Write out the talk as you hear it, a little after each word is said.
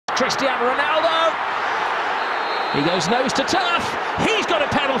Cristiano Ronaldo. He goes nose to turf. He's got a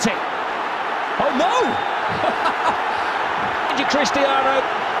penalty. Oh no! Cristiano.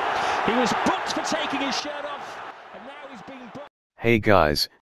 He was booked for taking his shirt off, and now he's being booked. Hey guys,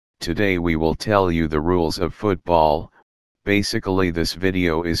 today we will tell you the rules of football. Basically this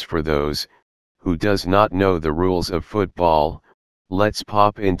video is for those who does not know the rules of football. Let's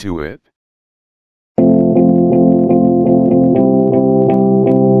pop into it.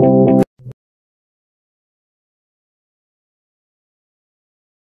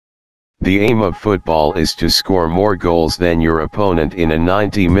 The aim of football is to score more goals than your opponent in a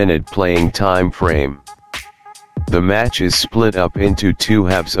 90-minute playing time frame. The match is split up into two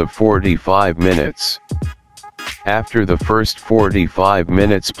halves of 45 minutes. After the first 45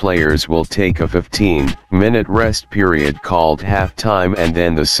 minutes, players will take a 15-minute rest period called half-time, and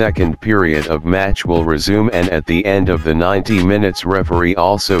then the second period of match will resume, and at the end of the 90 minutes referee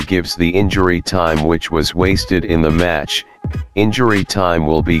also gives the injury time which was wasted in the match. Injury time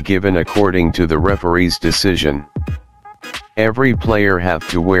will be given according to the referee's decision. Every player have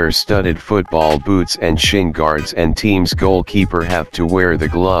to wear studded football boots and shin guards, and team's goalkeeper have to wear the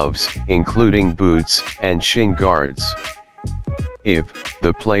gloves, including boots and shin guards. If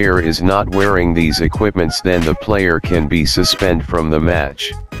the player is not wearing these equipments, then the player can be suspended from the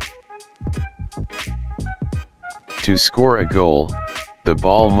match. To score a goal, the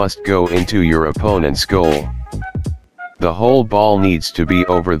ball must go into your opponent's goal. The whole ball needs to be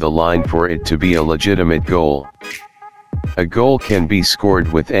over the line for it to be a legitimate goal. A goal can be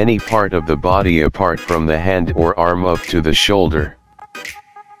scored with any part of the body apart from the hand or arm up to the shoulder.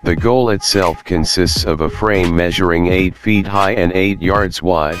 The goal itself consists of a frame measuring 8 feet high and 8 yards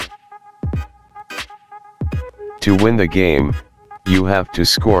wide. To win the game, you have to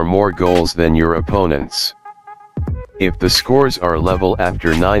score more goals than your opponents. If the scores are level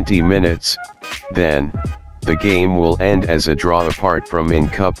after 90 minutes, then the game will end as a draw, apart from in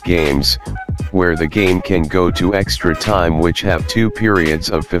cup games, where the game can go to extra time, which have 2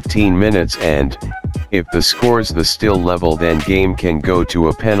 periods of 15 minutes, and if the scores the still level, then game can go to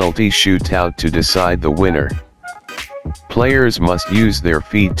a penalty shootout to decide the winner. Players must use their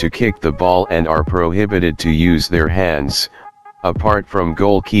feet to kick the ball and are prohibited to use their hands, apart from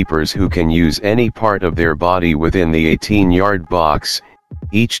goalkeepers who can use any part of their body within the 18-yard box.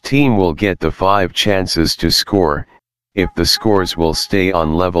 Each team will get the 5 chances to score. If the scores will stay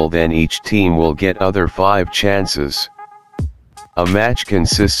on level, then each team will get other 5 chances. A match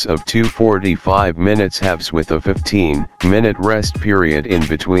consists of 2 45 minutes halves with a 15-minute rest period in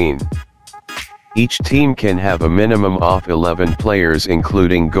between. Each team can have a minimum of 11 players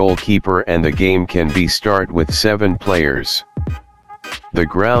including goalkeeper, and the game can be start with 7 players. The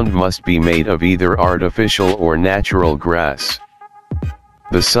ground must be made of either artificial or natural grass.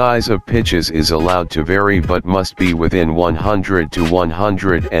 The size of pitches is allowed to vary but must be within 100 to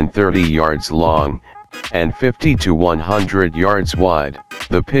 130 yards long, and 50 to 100 yards wide.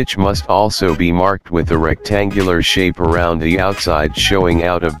 The pitch must also be marked with a rectangular shape around the outside showing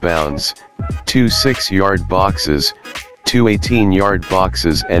out of bounds, 2 6-yard boxes, 2 18-yard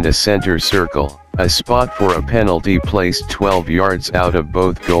boxes, and a center circle. A spot for a penalty placed 12 yards out of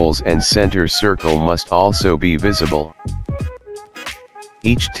both goals and center circle must also be visible.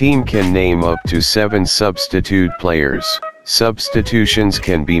 Each team can name up to 7 substitute players. Substitutions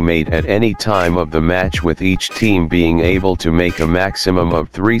can be made at any time of the match, with each team being able to make a maximum of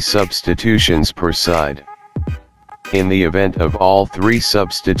 3 substitutions per side. In the event of all 3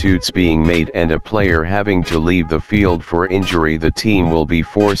 substitutes being made and a player having to leave the field for injury, the team will be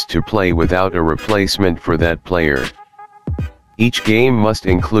forced to play without a replacement for that player. Each game must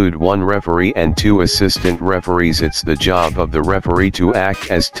include 1 referee and 2 assistant referees. It's the job of the referee to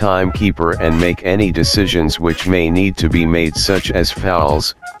act as timekeeper and make any decisions which may need to be made, such as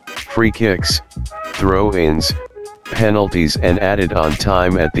fouls, free kicks, throw-ins, penalties, and added on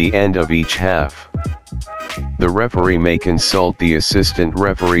time at the end of each half. The referee may consult the assistant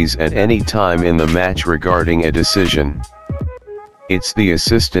referees at any time in the match regarding a decision. It's the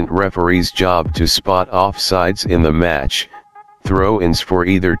assistant referee's job to spot offsides in the match, throw-ins for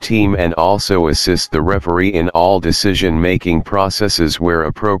either team, and also assist the referee in all decision-making processes where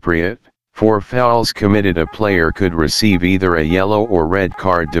appropriate. For fouls committed, a player could receive either a yellow or red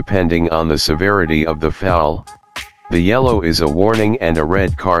card depending on the severity of the foul. The yellow is a warning and a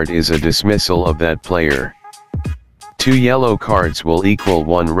red card is a dismissal of that player. 2 yellow cards will equal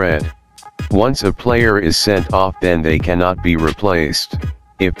 1 red. Once a player is sent off, then they cannot be replaced.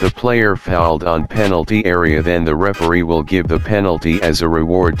 If the player fouled on penalty area, then the referee will give the penalty as a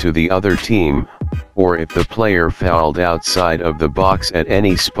reward to the other team. or if the player fouled outside of the box at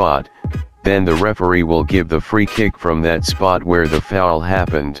any spot, then the referee will give the free kick from that spot where the foul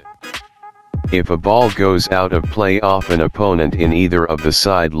happened. If a ball goes out of play off an opponent in either of the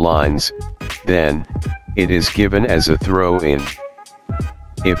sidelines, then it is given as a throw-in.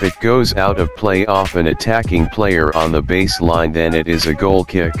 If it goes out of play off an attacking player on the baseline, then it is a goal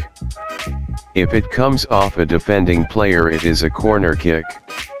kick. If it comes off a defending player, it is a corner kick.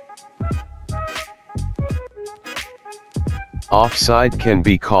 Offside can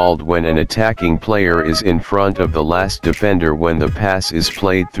be called when an attacking player is in front of the last defender when the pass is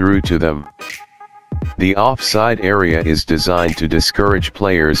played through to them. The offside area is designed to discourage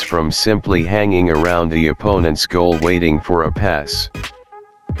players from simply hanging around the opponent's goal waiting for a pass.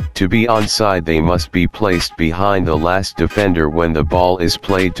 To be onside, they must be placed behind the last defender when the ball is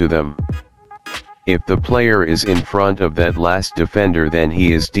played to them. If the player is in front of that last defender, then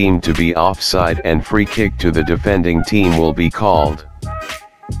he is deemed to be offside and free kick to the defending team will be called.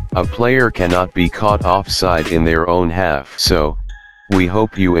 A player cannot be caught offside in their own half. So, we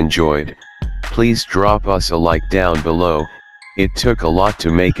hope you enjoyed. Please drop us a like down below, it took a lot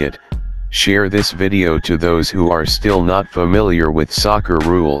to make it. Share this video to those who are still not familiar with soccer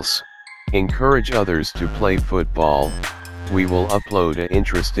rules. Encourage others to play football. We will upload an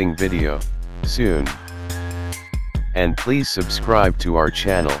interesting video soon. And please subscribe to our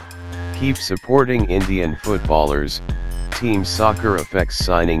channel. Keep supporting Indian footballers. Team Soccer Effects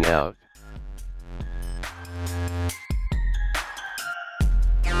signing out.